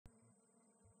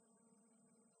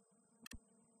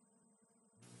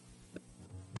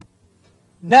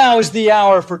Now is the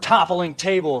hour for toppling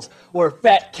tables, where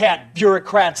fat cat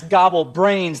bureaucrats gobble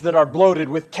brains that are bloated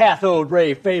with cathode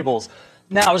ray fables.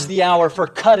 Now is the hour for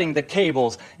cutting the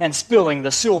cables and spilling the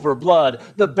silver blood,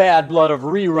 the bad blood of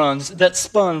reruns that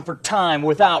spun for time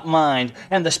without mind,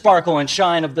 and the sparkle and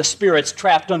shine of the spirits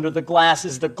trapped under the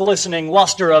glasses, the glistening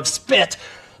luster of spit,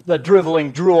 the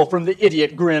driveling drool from the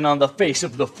idiot grin on the face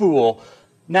of the fool.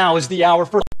 Now is the hour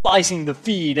for slicing the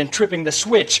feed and tripping the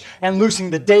switch and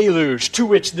loosing the deluge, to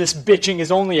which this bitching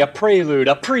is only a prelude,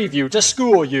 a preview to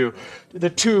school you. The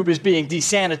tube is being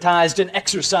desanitized and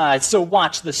exercised, so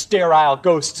watch the sterile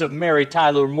ghosts of Mary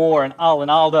Tyler Moore and Alan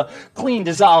Alda clean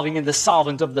dissolving in the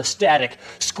solvent of the static,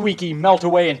 squeaky melt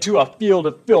away into a field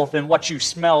of filth, and what you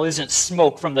smell isn't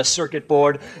smoke from the circuit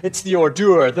board, it's the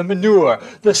ordure, the manure,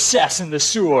 the cess in the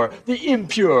sewer, the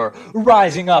impure,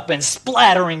 rising up and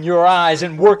splattering your eyes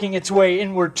and working its way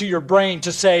inward to your brain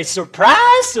to say,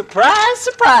 surprise, surprise,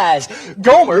 surprise,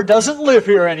 Gomer doesn't live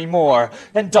here anymore.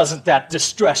 And doesn't that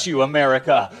distress you,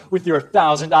 America, with your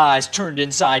 1,000 eyes turned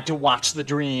inside to watch the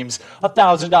dreams,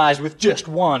 1,000 eyes with just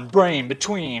one brain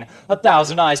between,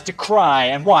 1,000 eyes to cry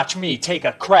and watch me take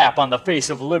a crap on the face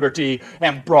of liberty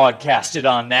and broadcast it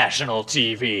on national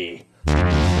TV.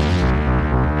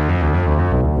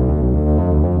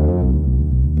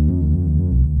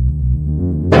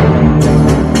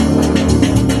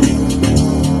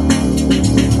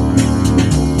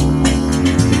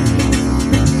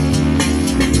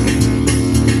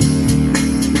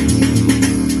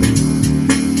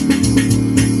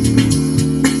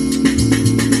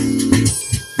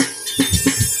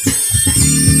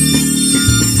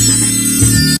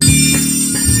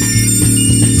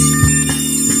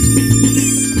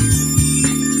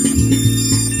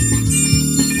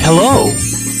 Hello,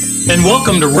 and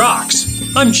welcome to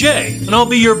ROX. I'm Jay, and I'll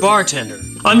be your bartender.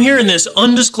 I'm here in this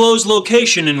undisclosed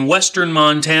location in western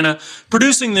Montana,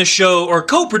 producing this show, or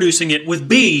co-producing it with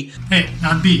B. Hey,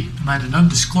 I'm B. I'm at an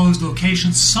undisclosed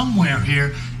location somewhere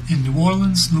here in New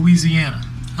Orleans, Louisiana.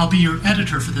 I'll be your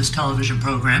editor for this television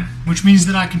program, which means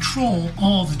that I control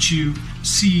all that you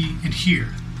see and hear,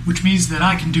 which means that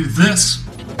I can do this,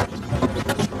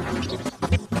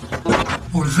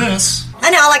 or this.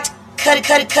 I know, I like to cut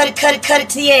it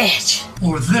to the edge.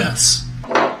 Or this.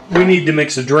 We need to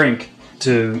mix a drink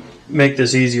to make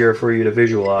this easier for you to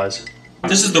visualize.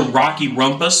 This is the Rocky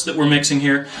Rumpus that we're mixing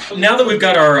here. Now that we've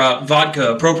got our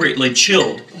vodka appropriately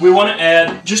chilled, we want to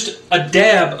add just a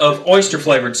dab of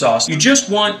oyster-flavored sauce. You just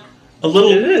want a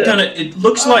little kind of, it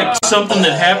looks like something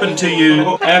that happened to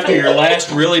you after your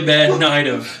last really bad night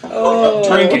of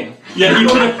drinking. Yeah, you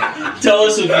want to tell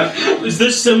us, is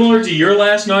this similar to your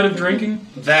last night of drinking?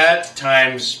 That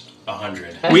times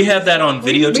 100. We have that on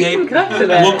videotape. We can cut to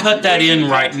that. We'll cut that in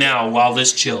right now while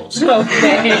this chills.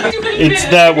 Okay. It's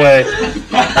that way.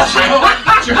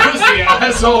 Joe's the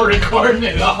asshole recording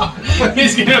it off.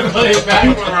 He's gonna play it back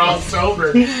when we're all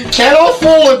sober. Kettle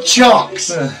full of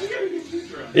chunks.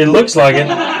 It looks like it.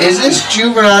 Is this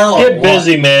juvenile? Get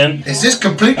busy, man. Is this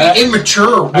completely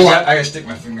immature or what? I gotta stick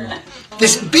my finger in.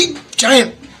 This big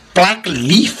giant black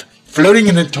leaf floating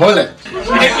in the toilet.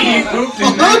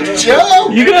 Look, Joe!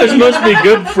 You guys must be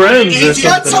good friends or He's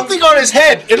got something on his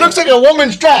head. It looks like a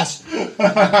woman's dress.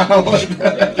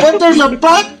 But there's a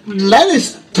black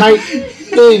lettuce type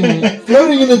thing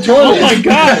floating in the toilet. Oh my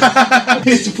god!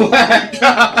 It's black.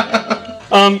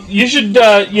 You should,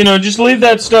 just leave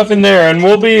that stuff in there, and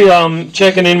we'll be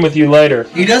checking in with you later.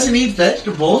 He doesn't eat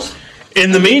vegetables.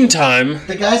 In the meantime...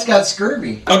 The guy's got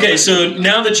scurvy. Okay, so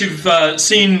now that you've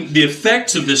seen the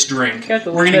effects of this drink, we're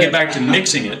going to get back to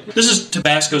mixing it. This is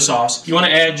Tabasco sauce. You want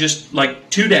to add just,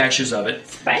 2 dashes of it.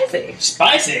 Spicy.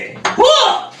 Spicy!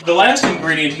 Whoa! The last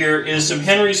ingredient here is some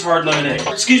Henry's Hard Lemonade.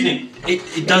 Excuse me,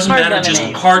 it doesn't matter, lemonade. just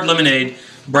hard lemonade.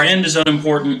 Brand is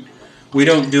unimportant. We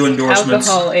don't do endorsements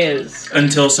Alcohol is.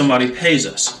 until somebody pays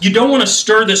us. You don't want to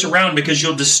stir this around because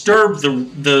you'll disturb the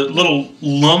little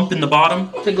lump in the bottom.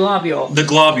 The globule. The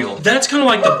globule. That's kind of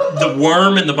like the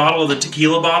worm in the bottle of the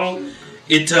tequila bottle.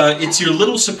 It's your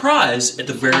little surprise at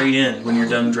the very end when you're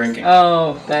done drinking.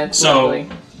 Oh, that's lovely.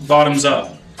 So, bottoms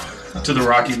up to the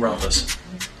Rocky Rumpus.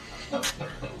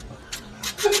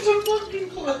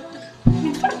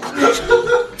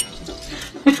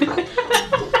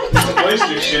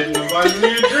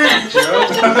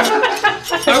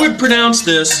 I would pronounce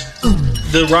this,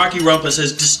 the Rocky Rumpus,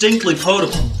 as distinctly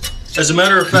potable. As a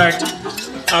matter of fact,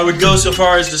 I would go so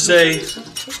far as to say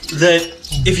that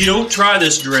if you don't try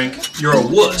this drink, you're a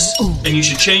wuss, and you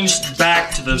should change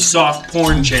back to the soft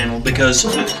porn channel because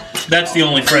that's the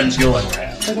only friends you'll ever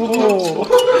have.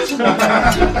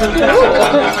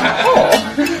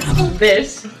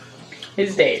 This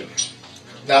is Dave.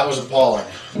 That was appalling.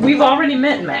 We've already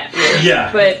met Matt. Here,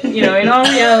 Yeah. But, you know, in all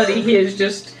reality, he is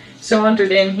just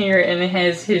sauntered in here and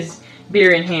has his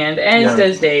beer in hand, as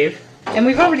does Dave. And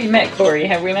we've already met Corey,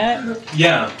 have we not?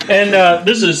 Yeah. And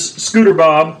this is Scooter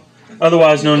Bob,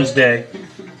 otherwise known as Day.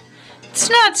 It's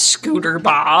not Scooter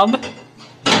Bob.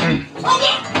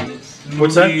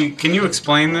 What's that? Can you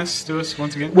explain this to us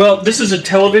once again? Well, this is a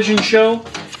television show.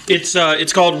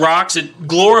 It's called ROX. It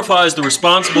glorifies the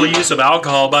responsible use of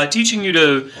alcohol by teaching you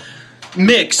to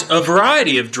mix a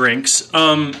variety of drinks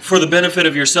for the benefit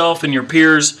of yourself and your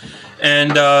peers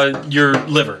and your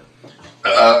liver.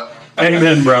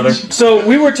 Amen, brother. So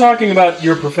we were talking about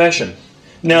your profession.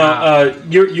 Now,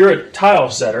 you're a tile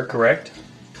setter, correct?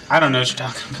 I don't know what you're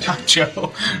talking about,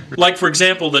 Joe. Like, for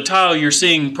example, the tile you're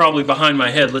seeing probably behind my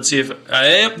head. Let's see if...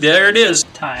 Yep, there it is.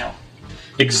 Tile.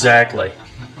 Exactly.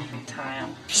 Tile.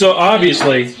 So,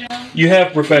 obviously, you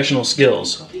have professional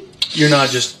skills. You're not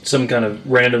just some kind of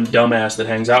random dumbass that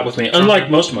hangs out with me, unlike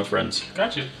most of my friends.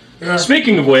 Gotcha. Yeah.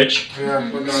 Speaking of which,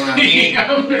 Yeah, we're going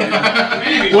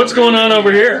out. what's going on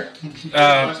over here?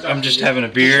 I'm just having a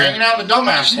beer, Hanging out in the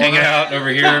dumbass. hanging out over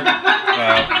here,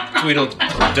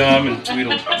 Tweedledum and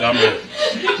Tweedledummer.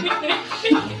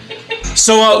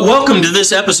 So, welcome to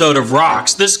this episode of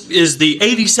ROX. This is the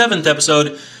 87th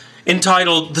episode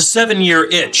entitled The 7-Year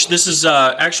Itch. This is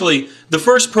actually the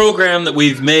first program that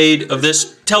we've made of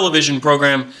this television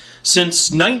program since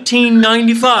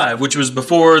 1995, which was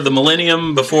before the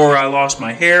millennium, before I lost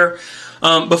my hair,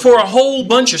 before a whole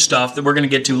bunch of stuff that we're going to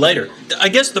get to later. I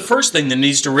guess the first thing that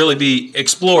needs to really be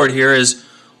explored here is,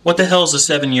 what the hell is a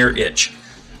 7-year itch?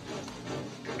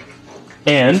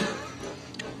 And?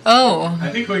 Oh,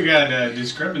 I think we got a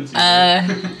discrepancy.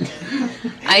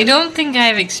 I don't think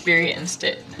I've experienced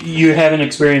it. You haven't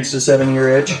experienced a 7-year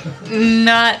itch?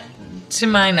 Not to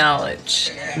my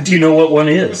knowledge. Do you know what one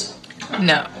is?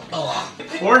 No.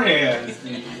 Forehead,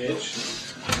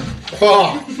 bitch.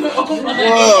 Oh.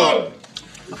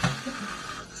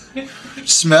 Whoa.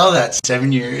 Smell that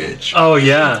 7-year itch. Oh,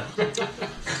 yeah.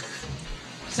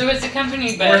 So it's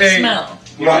accompanied by Jorge. a smell.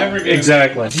 Right.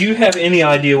 Exactly. Do you have any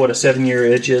idea what a 7-year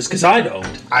itch is? Because I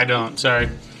don't. I don't, sorry.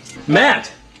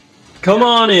 Matt, come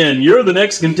on in. You're the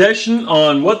next contestant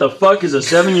on What the Fuck is a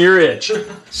 7-Year Itch?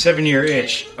 7-year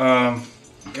itch. God,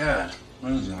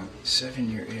 what is that?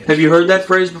 7-year itch. Have you heard that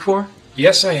phrase before?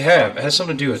 Yes, I have. It has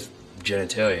something to do with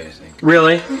genitalia, I think.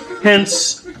 Really?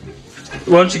 Hence,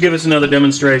 why don't you give us another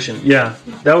demonstration? Yeah,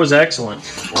 that was excellent.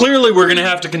 Clearly, we're going to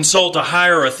have to consult a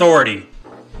higher authority.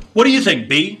 What do you think,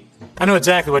 B? I know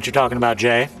exactly what you're talking about,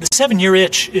 Jay. The 7-year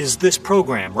itch is this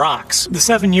program, ROX. The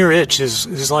 7-year itch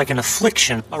is like an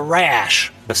affliction, a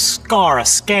rash, a scar, a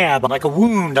scab, like a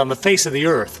wound on the face of the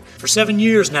earth. For 7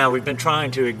 years now, we've been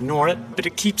trying to ignore it, but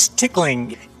it keeps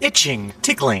tickling, itching,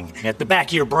 tickling at the back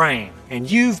of your brain. And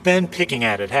you've been picking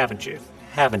at it, haven't you?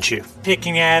 Haven't you?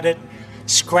 Picking at it,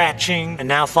 scratching, and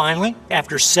now finally,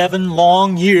 after 7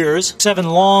 long years, 7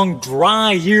 long,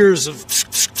 dry years of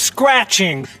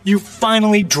scratching, you've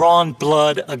finally drawn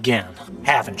blood again,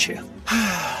 haven't you?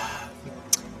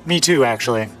 Me too,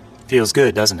 actually. Feels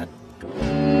good, doesn't it?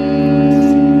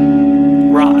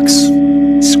 ROX.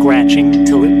 Scratching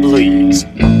till it bleeds.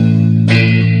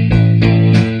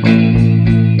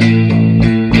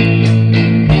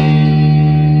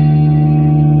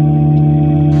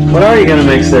 What are you going to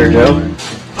mix there, Joe?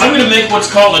 I'm going to make what's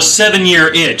called a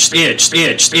 7-year itch.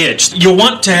 You'll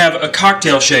want to have a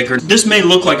cocktail shaker. This may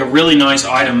look like a really nice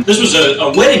item. This was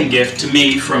a wedding gift to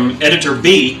me from Editor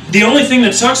B. The only thing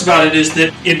that sucks about it is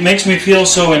that it makes me feel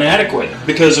so inadequate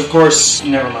because, of course,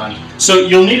 never mind. So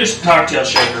you'll need a cocktail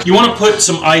shaker. You want to put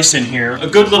some ice in here. A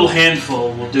good little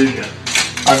handful will do you.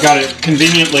 I've got it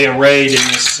conveniently arrayed in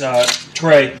this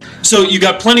tray. So you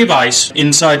got plenty of ice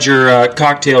inside your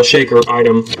cocktail shaker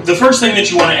item. The first thing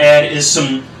that you want to add is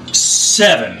some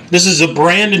 7. This is a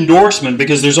brand endorsement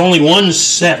because there's only one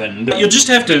 7. But you'll just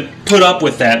have to put up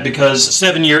with that because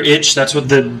 7-year itch, that's what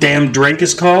the damn drink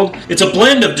is called. It's a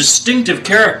blend of distinctive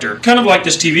character, kind of like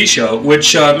this TV show,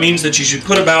 which means that you should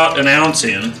put about an ounce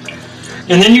in.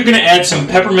 And then you're going to add some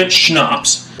peppermint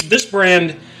schnapps. This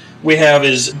brand we have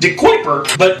is De Kuiper,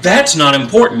 but that's not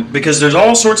important because there's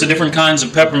all sorts of different kinds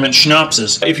of peppermint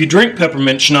schnapses. If you drink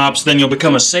peppermint schnapps, then you'll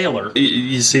become a sailor.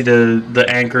 You see the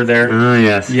anchor there? Oh,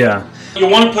 yes. Yeah.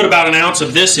 You'll want to put about an ounce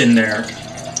of this in there.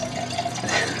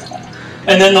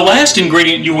 And then the last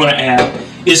ingredient you want to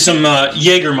add is some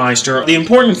Jägermeister. The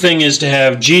important thing is to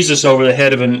have Jesus over the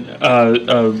head of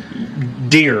a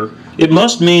deer. It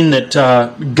must mean that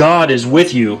God is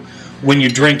with you when you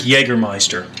drink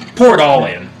Jägermeister. Pour it all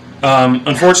in.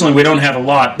 Unfortunately, we don't have a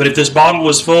lot, but if this bottle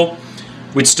was full,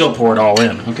 we'd still pour it all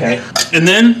in, okay? And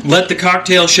then let the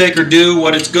cocktail shaker do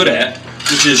what it's good at,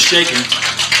 which is shaking.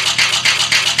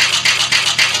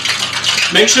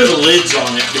 Make sure the lid's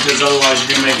on it, because otherwise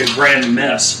you're going to make a grand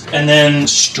mess. And then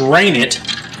strain it.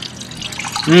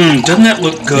 Doesn't that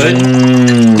look good?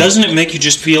 Doesn't it make you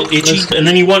just feel itchy? And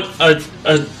then you want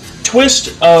a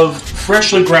twist of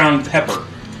freshly ground pepper.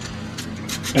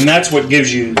 And that's what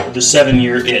gives you the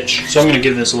 7-year itch. So I'm going to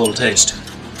give this a little taste.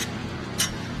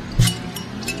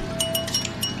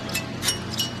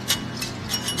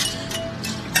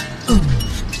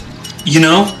 You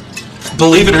know,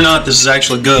 believe it or not, this is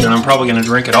actually good, and I'm probably going to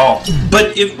drink it all.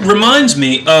 But it reminds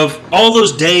me of all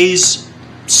those days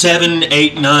 7,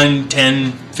 8, 9,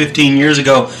 10, 15 years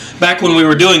ago, back when we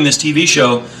were doing this TV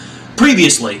show.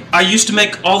 Previously, I used to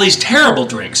make all these terrible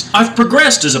drinks. I've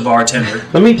progressed as a bartender.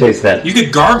 Let me taste that. You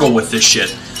could gargle with this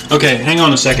shit. Okay, hang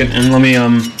on a second, and let me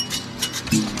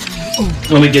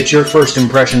get your first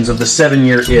impressions of the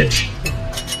 7-year itch.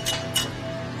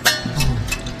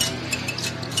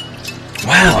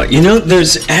 Wow, you know,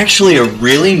 there's actually a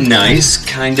really nice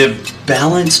kind of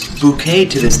balanced bouquet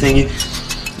to this thing.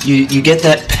 You get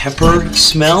that pepper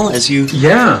smell as you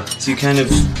kind of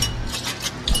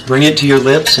bring it to your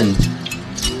lips, and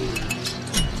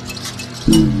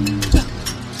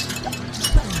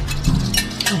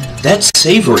that's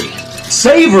savory.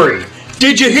 Savory!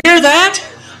 Did you hear that?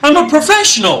 I'm a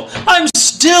professional. I'm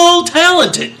still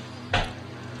talented.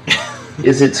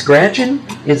 Is it scratching?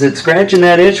 Is it scratching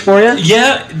that itch for you?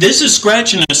 Yeah, this is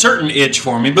scratching a certain itch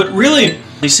for me, but really,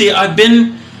 you see, I've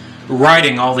been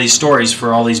writing all these stories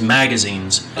for all these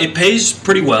magazines. It pays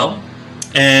pretty well,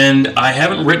 and I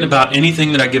haven't written about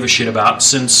anything that I give a shit about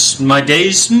since my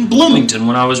days in Bloomington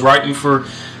when I was writing for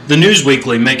the News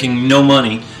Weekly, making no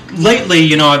money. Lately,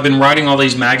 you know, I've been writing all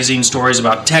these magazine stories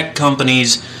about tech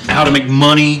companies, how to make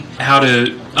money, how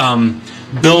to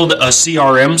build a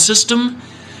CRM system.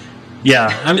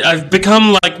 Yeah, I've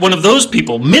become like one of those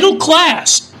people, middle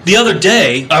class. The other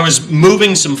day, I was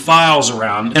moving some files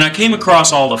around, and I came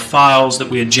across all the files that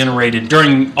we had generated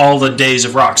during all the days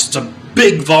of ROX. It's a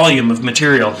big volume of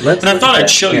material, and I thought I'd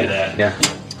show you that. Yeah.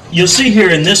 You'll see here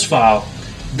in this file,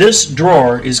 this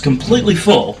drawer is completely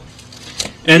full,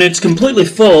 and it's completely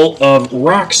full of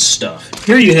ROX stuff.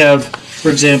 Here you have, for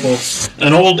example,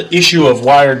 an old issue of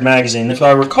Wired magazine. If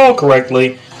I recall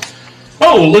correctly,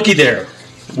 oh, looky there.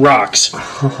 ROX.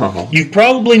 You've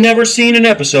probably never seen an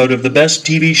episode of the best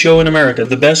TV show in America,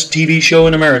 the best TV show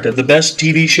in America, the best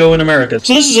TV show in America.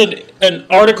 So this is an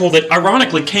article that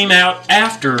ironically came out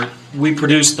after we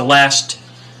produced the last,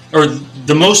 or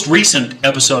the most recent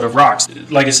episode of ROX.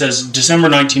 Like it says, December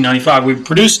 1995. We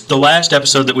produced the last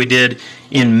episode that we did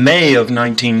in May of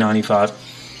 1995.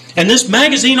 And this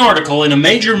magazine article in a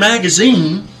major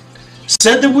magazine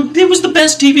said that it was the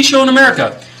best TV show in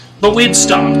America. But we had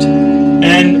stopped.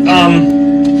 And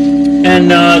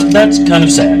that's kind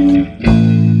of sad.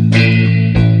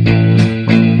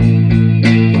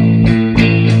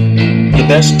 The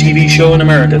best TV show in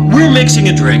America. We're mixing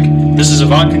a drink. This is a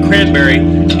vodka cranberry.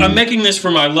 I'm making this for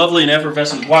my lovely and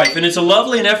effervescent wife, and it's a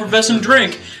lovely and effervescent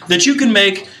drink that you can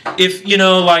make if, you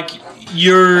know, like,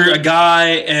 you're a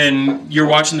guy and you're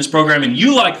watching this program and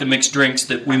you like the mixed drinks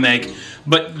that we make,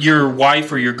 but your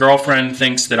wife or your girlfriend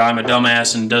thinks that I'm a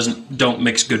dumbass and don't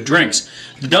mix good drinks.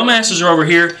 The dumbasses are over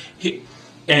here,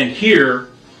 and here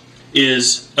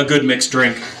is a good mixed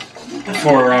drink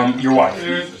for your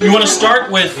wife. You want to start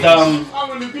with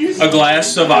a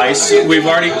glass of ice. We've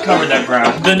already covered that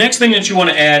ground. The next thing that you want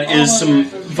to add is some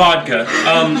vodka.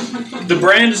 The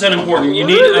brand is unimportant. You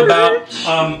need about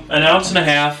an ounce and a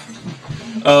half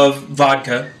of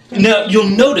vodka. Now, you'll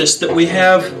notice that we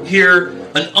have here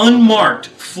an unmarked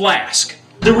flask.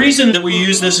 The reason that we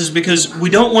use this is because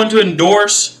we don't want to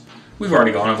endorse, we've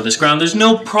already gone over this ground, there's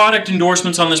no product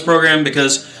endorsements on this program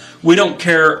because we don't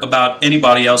care about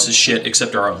anybody else's shit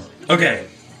except our own. Okay.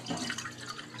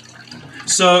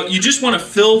 So you just want to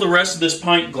fill the rest of this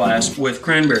pint glass with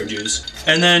cranberry juice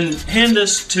and then hand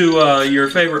this to your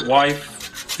favorite wife,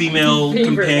 female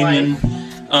companion.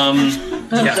 Of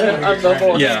the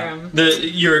whole harem.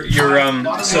 Your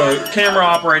so camera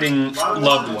operating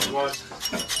loved one.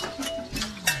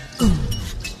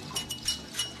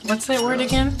 What's that word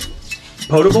again?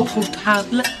 Potable?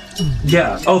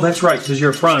 Yeah. Oh, that's right, because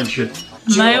you're French. French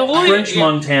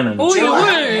Montanans. Oh, you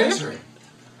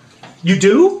You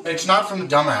do? It's not from the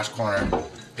dumbass corner.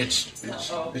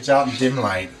 It's out in dim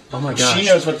light. Oh my gosh. She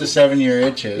knows what the 7-year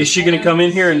itch is. Is she going to come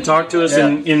in here and talk to us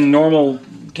in normal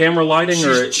camera lighting,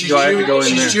 or do I have to go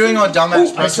in there? She's chewing on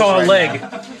dumbass. I saw a leg.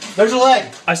 There's a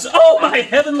leg. Oh my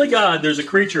heavenly God! There's a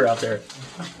creature out there.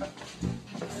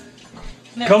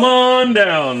 No. Come on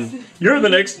down. You're the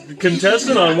next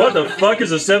contestant on What the Fuck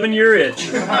is a 7-Year Itch?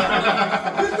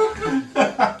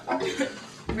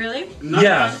 Really?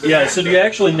 Yeah. So do you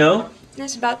actually know?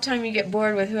 It's about time you get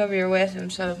bored with whoever you're with, and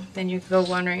so then you go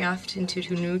wandering off into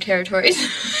new territories.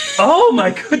 Oh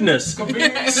my goodness!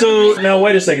 So now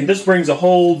wait a second. This brings a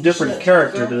whole different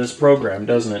character to this program,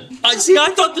 doesn't it? See,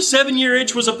 I thought the 7-year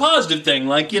itch was a positive thing.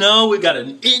 Like, you know, we got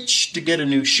an itch to get a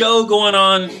new show going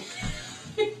on.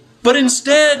 But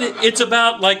instead, it's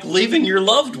about like leaving your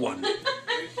loved one.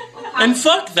 And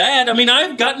fuck that. I mean,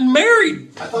 I've gotten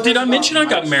married. Did I mention I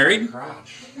got married?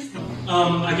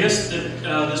 I guess that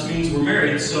this means we're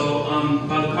married, so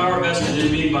by the power vested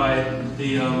in me by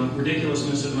the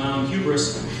ridiculousness of my own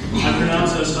hubris, I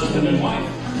pronounce us husband and wife.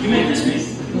 You may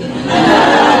dismiss me.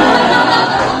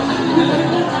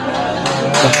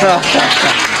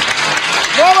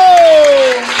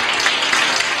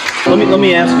 Let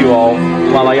me ask you all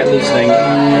while I got this thing.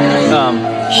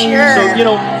 Sure. So, you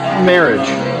know, marriage,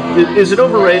 is it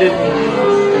overrated?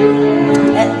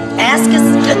 Ask us.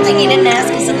 Good thing you didn't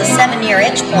ask us at the 7-year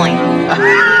itch point.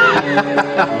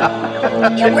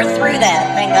 Yeah, we're through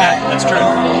that. Thank God. That's true.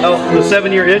 Oh, the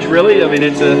 7-year itch, really? I mean,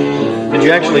 it's a. Did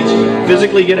you actually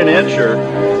physically get an itch, or?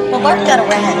 Well, Bart got a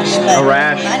rash, but A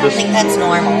rash. I don't think that's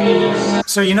normal.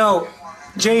 So, you know,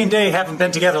 Jay and Dave haven't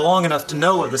been together long enough to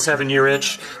know of the 7-year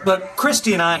itch, but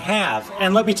Christy and I have.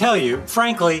 And let me tell you,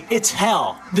 frankly, it's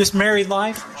hell. This married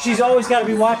life, she's always got to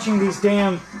be watching these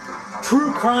damn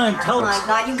true crime Oh television. my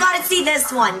God, you've got to see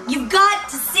this one. You've got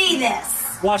to see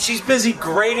this. While she's busy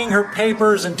grading her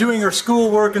papers and doing her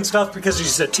schoolwork and stuff because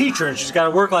she's a teacher and she's got to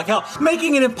work like hell,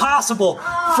 making it impossible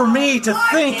for me to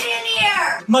think, Get in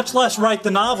here. much less write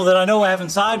the novel that I know I have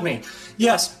inside me.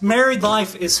 Yes, married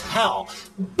life is hell,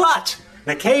 but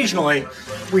occasionally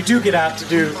we do get out to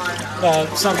do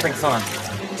something fun.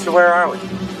 So where are we?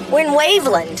 We're in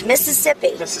Waveland,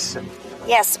 Mississippi. Mississippi.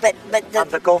 Yes, but On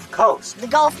the Gulf Coast. the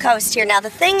Gulf Coast here. Now,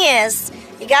 the thing is,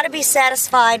 you got to be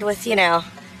satisfied with, you know,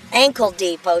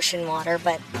 ankle-deep ocean water,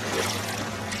 but...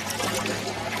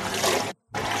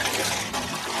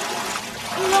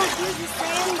 Look, here's a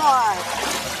sandbar.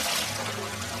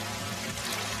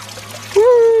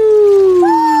 Woo!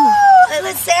 Look at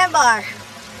the sandbar.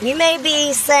 You may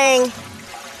be saying,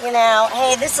 you know,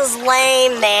 hey, this is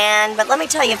lame, man, but let me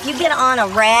tell you, if you get on a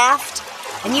raft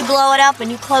and you blow it up and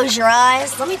you close your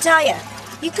eyes, let me tell you,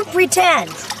 you can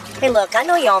pretend. Hey, look, I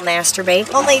know y'all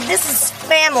masturbate, only this is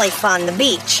family fun, the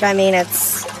beach. I mean,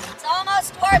 it's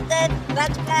almost worth it.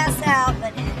 About to pass out,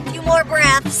 but a few more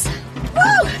breaths.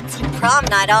 Woo! It's a prom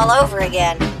night all over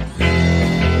again.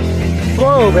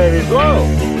 Blow, baby, blow.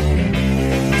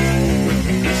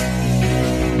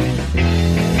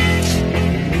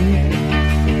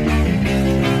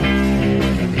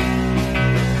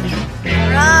 All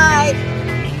right,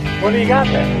 What do you got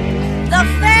there? the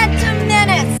Phantom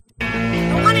Menace.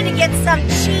 I wanted to get some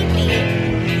cheapie.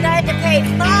 I had to pay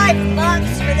 $5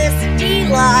 for this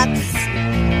deluxe.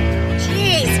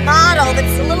 Jeez, model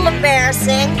that's a little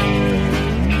embarrassing.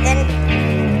 Then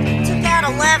took out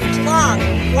a left lung,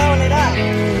 blowing it up.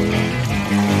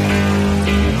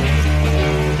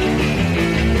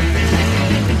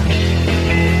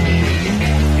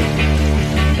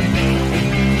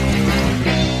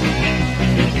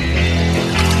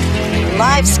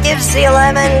 Life gives you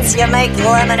lemons, you make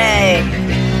lemonade.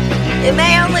 It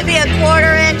may only be a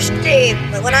 1/4 inch deep,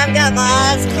 but when I've got my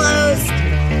eyes closed,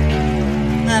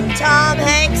 I'm Tom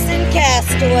Hanks in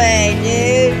Castaway,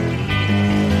 dude.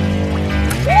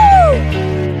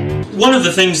 Woo! One of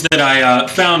the things that I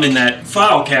found in that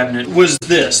file cabinet was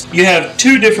this. You have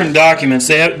two different documents.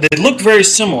 They look very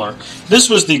similar. This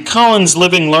was the Collins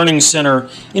Living Learning Center,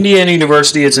 Indiana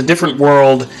University. It's a Different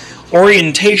World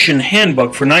Orientation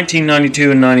Handbook for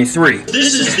 1992 and 93.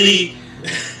 This is the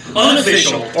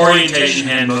unofficial Orientation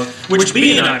Handbook, which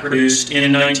B and I produced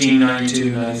in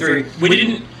 1992-93. We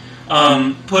didn't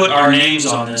put our names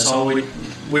on this.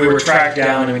 We were tracked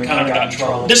down and we kind of got in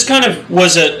trouble. This kind of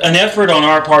was an effort on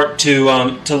our part to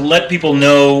let people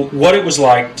know what it was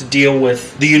like to deal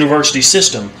with the university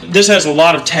system. This has a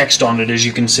lot of text on it, as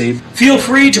you can see. Feel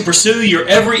free to pursue your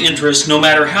every interest, no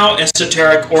matter how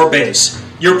esoteric or base.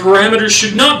 Your parameters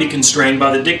should not be constrained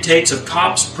by the dictates of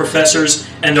cops, professors,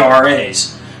 and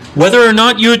RAs. Whether or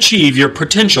not you achieve your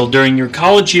potential during your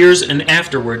college years and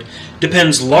afterward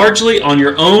depends largely on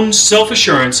your own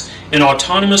self-assurance and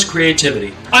autonomous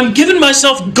creativity. I'm giving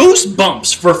myself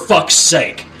goosebumps, for fuck's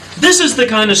sake. This is the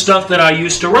kind of stuff that I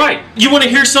used to write. You want to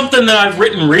hear something that I've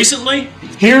written recently?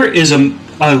 Here is a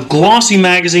glossy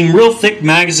magazine, real thick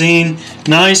magazine,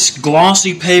 nice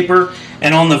glossy paper,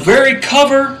 and on the very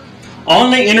cover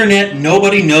On the internet,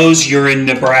 nobody knows you're in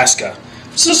Nebraska.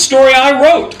 This is a story I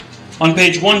wrote on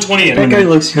page 128. That guy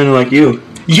looks kind of like you.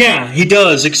 Yeah, he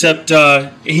does, except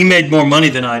he made more money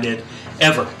than I did,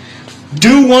 ever.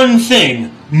 Do one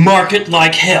thing, market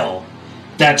like hell.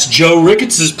 That's Joe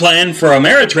Ricketts' plan for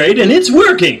Ameritrade, and it's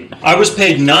working. I was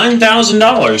paid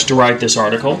 $9,000 to write this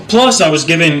article. Plus, I was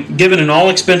given an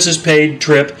all-expenses-paid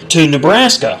trip to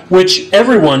Nebraska, which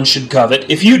everyone should covet.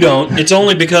 If you don't, it's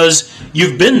only because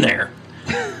you've been there.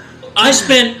 I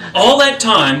spent all that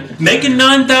time making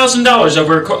 $9,000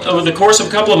 over the course of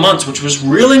a couple of months, which was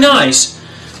really nice,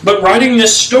 but writing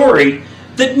this story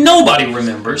that nobody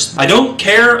remembers. I don't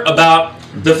care about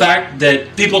the fact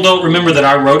that people don't remember that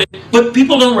I wrote it, but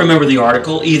people don't remember the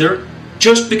article either,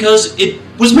 just because it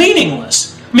was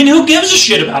meaningless. I mean, who gives a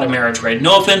shit about Ameritrade?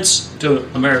 No offense to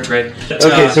Ameritrade.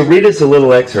 Okay, so read us a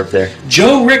little excerpt there.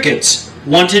 Joe Ricketts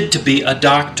wanted to be a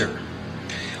doctor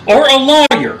or a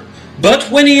lawyer,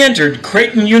 but when he entered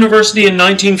Creighton University in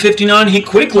 1959, he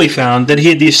quickly found that he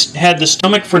had the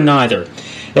stomach for neither.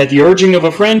 At the urging of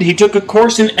a friend, he took a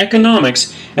course in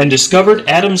economics and discovered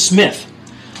Adam Smith.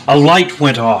 A light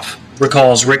went off,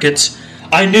 recalls Ricketts.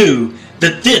 I knew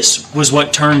that this was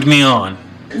what turned me on.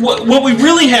 What we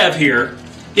really have here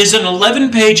is an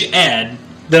 11-page ad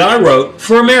that I wrote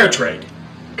for Ameritrade.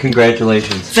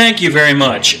 Congratulations. Thank you very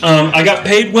much. I got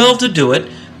paid well to do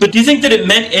it, but do you think that it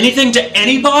meant anything to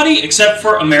anybody except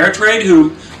for Ameritrade,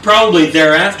 who probably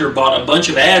thereafter bought a bunch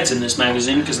of ads in this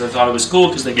magazine because they thought it was cool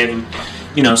because they gave him,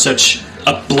 such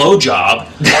a blowjob,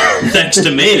 thanks to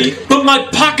me. But my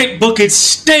pocketbook is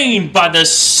stained by the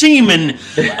semen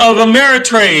of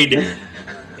Ameritrade.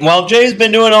 While Jay's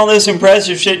been doing all this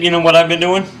impressive shit, you know what I've been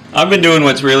doing? I've been doing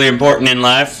what's really important in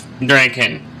life,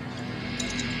 drinking.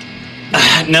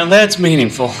 Now that's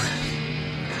meaningful.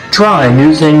 Try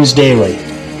new things daily.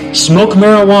 Smoke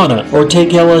marijuana or take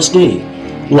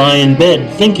LSD. Lie in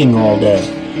bed thinking all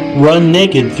day. Run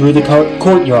naked through the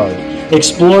courtyard.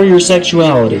 Explore your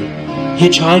sexuality.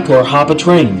 Hitchhike or hop a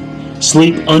train.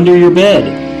 Sleep under your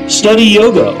bed. Study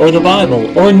yoga or the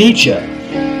Bible or Nietzsche.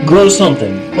 Grow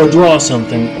something or draw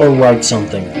something or write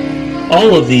something.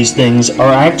 All of these things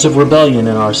are acts of rebellion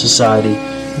in our society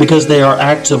because they are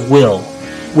acts of will.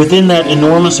 Within that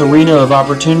enormous arena of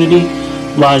opportunity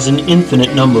lies an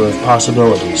infinite number of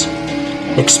possibilities.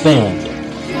 Expand.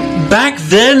 Back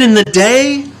then in the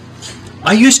day,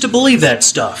 I used to believe that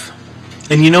stuff.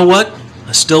 And you know what?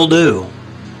 I still do.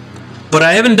 But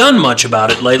I haven't done much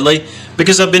about it lately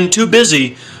because I've been too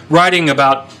busy writing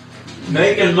about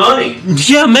making money.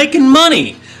 Yeah, making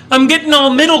money. I'm getting all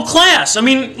middle class. I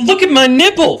mean, look at my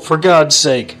nipple, for God's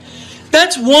sake.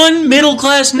 That's one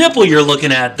middle-class nipple you're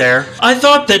looking at there. I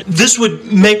thought that this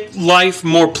would make life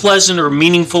more pleasant or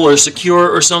meaningful or secure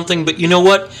or something, but you know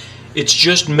what? It's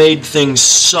just made things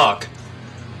suck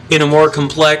in a more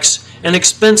complex and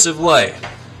expensive way.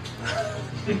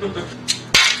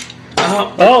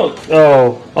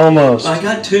 Almost. I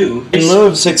got two. In lieu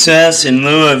of success, in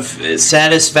lieu of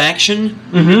satisfaction,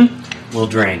 we'll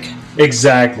drink.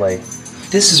 Exactly.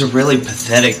 This is a really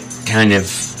pathetic kind of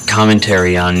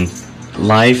commentary on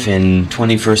life in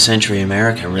 21st century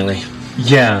America, really.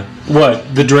 Yeah.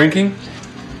 What? The drinking?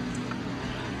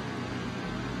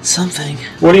 Something.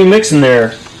 What are you mixing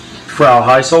there, Frau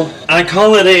Heisel? I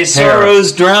call it a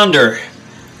Sorrow's Drownder.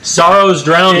 Sorrow's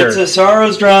Drownder. It's a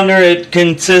Sorrow's Drownder. It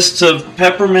consists of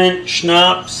peppermint,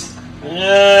 schnapps,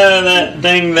 that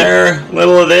thing there, a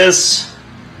little of this.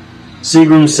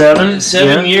 Seagram 7.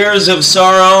 7 years of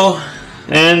sorrow,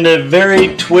 and a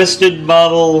very twisted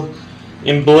bottle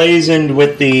emblazoned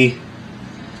with the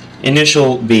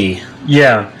initial B.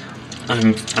 Yeah.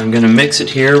 I'm gonna mix it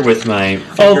here with my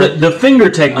finger. Oh, the finger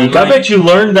technique. I bet you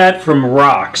learned that from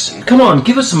ROX. Come on,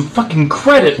 give us some fucking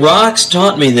credit. ROX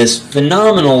taught me this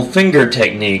phenomenal finger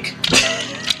technique.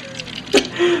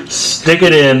 Stick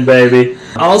it in, baby.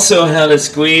 Also how to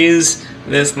squeeze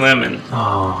this lemon.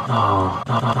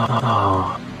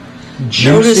 Juicy.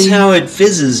 Notice how it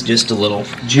fizzes just a little.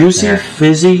 Juicy, there.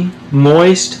 fizzy,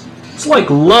 moist. It's like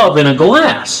love in a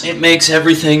glass. It makes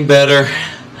everything better.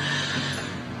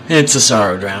 It's a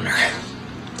sorrow drowner.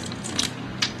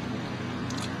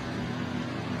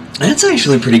 That's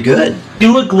actually pretty good.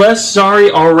 You look less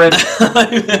sorry already.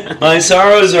 My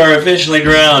sorrows are officially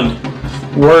drowned.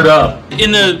 Word up.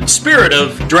 In the spirit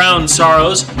of drowned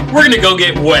sorrows, we're gonna go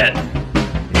get wet.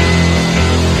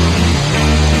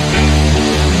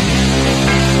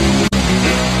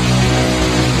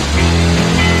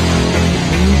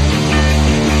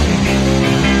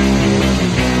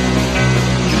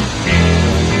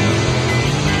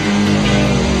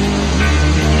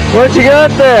 What you got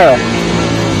there?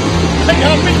 I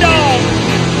got me dog.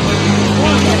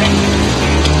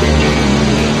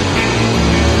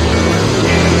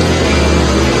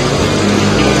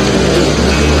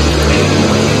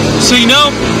 So you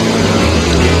know,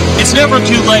 it's never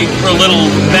too late for a little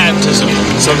baptism,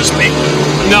 so to speak.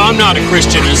 Now, I'm not a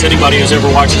Christian, as anybody who's ever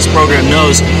watched this program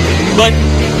knows, but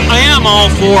I am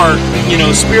all for, you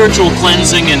know, spiritual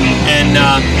cleansing and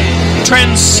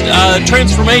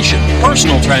transformation,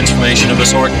 personal transformation of a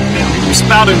sort. I'm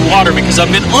spouting water because I've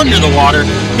been under the water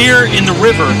here in the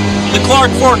river, the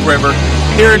Clark Fork River,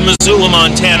 here in Missoula,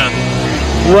 Montana.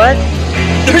 What?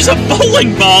 There's a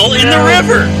bowling ball in the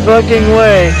river! Fucking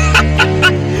way.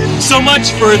 So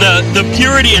much for the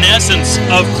purity and essence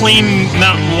of clean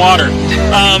mountain water.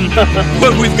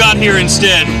 What we've got here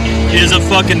instead is a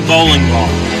fucking bowling ball.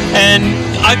 And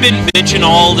I've been bitching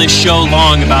all this show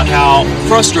long about how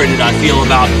frustrated I feel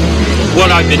about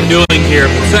what I've been doing here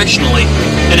professionally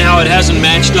and how it hasn't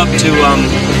matched up to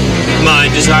my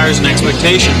desires and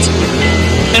expectations.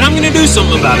 And I'm going to do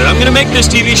something about it. I'm going to make this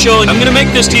TV show. I'm going to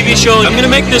make this TV show. I'm going to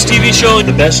make this TV show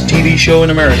the best TV show in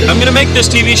America. I'm going to make this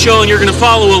TV show, and you're going to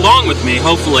follow along with me,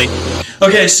 hopefully.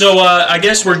 Okay, so I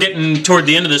guess we're getting toward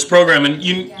the end of this program, and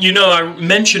you know, I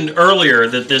mentioned earlier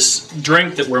that this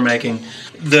drink that we're making,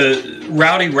 the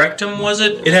Rowdy Rectum, was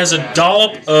it? It has a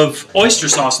dollop of oyster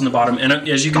sauce in the bottom, and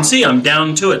as you can see, I'm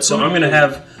down to it, so I'm going to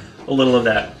have a little of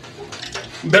that.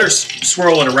 You better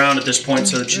swirl it around at this point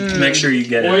so that you make sure you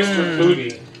get it. Oyster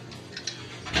foodie.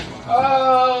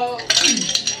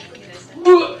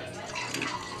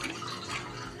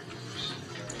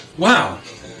 Wow.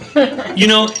 You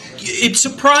know, it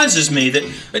surprises me that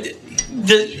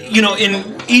you know,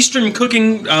 in Eastern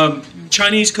cooking,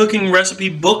 Chinese cooking recipe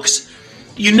books,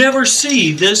 you never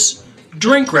see this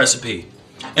drink recipe,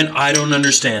 and I don't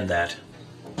understand that.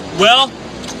 Well,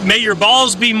 may your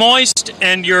balls be moist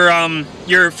and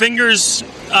your fingers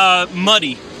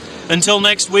muddy. Until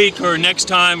next week or next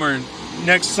time or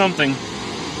next something.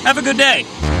 Have a good day.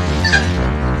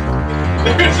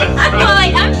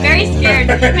 I'm very scared.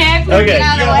 May I please Okay, get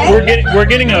out of the way? we're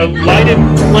getting a lighted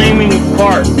flaming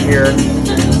fart here.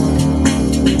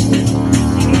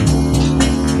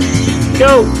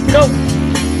 Go.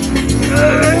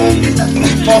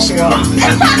 Falsing off.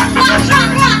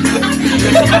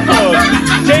 Oh,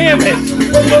 damn it!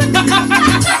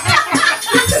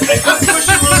 I could push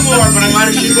a little more, but I might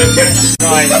have should have been.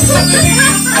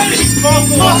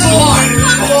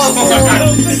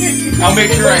 I'll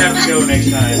make sure I have to go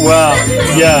next time. Wow,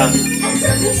 yeah.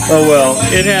 Oh well,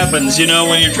 it happens, you know,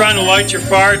 when you're trying to light your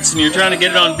farts and you're trying to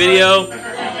get it on video,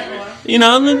 you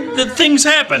know, the things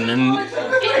happen, and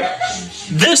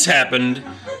this happened.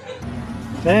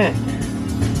 Dang.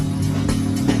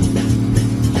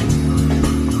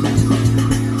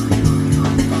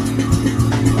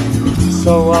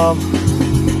 So,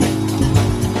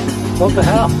 what the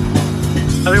hell?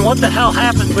 I mean, what the hell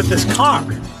happened with this car?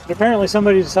 Apparently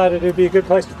somebody decided it would be a good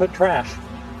place to put trash.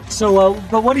 So,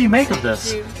 but what do you make of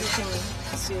this? You can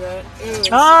see that. Ooh,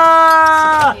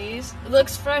 Ah! it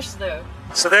looks fresh though.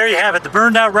 So there you have it, the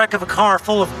burned out wreck of a car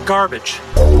full of garbage.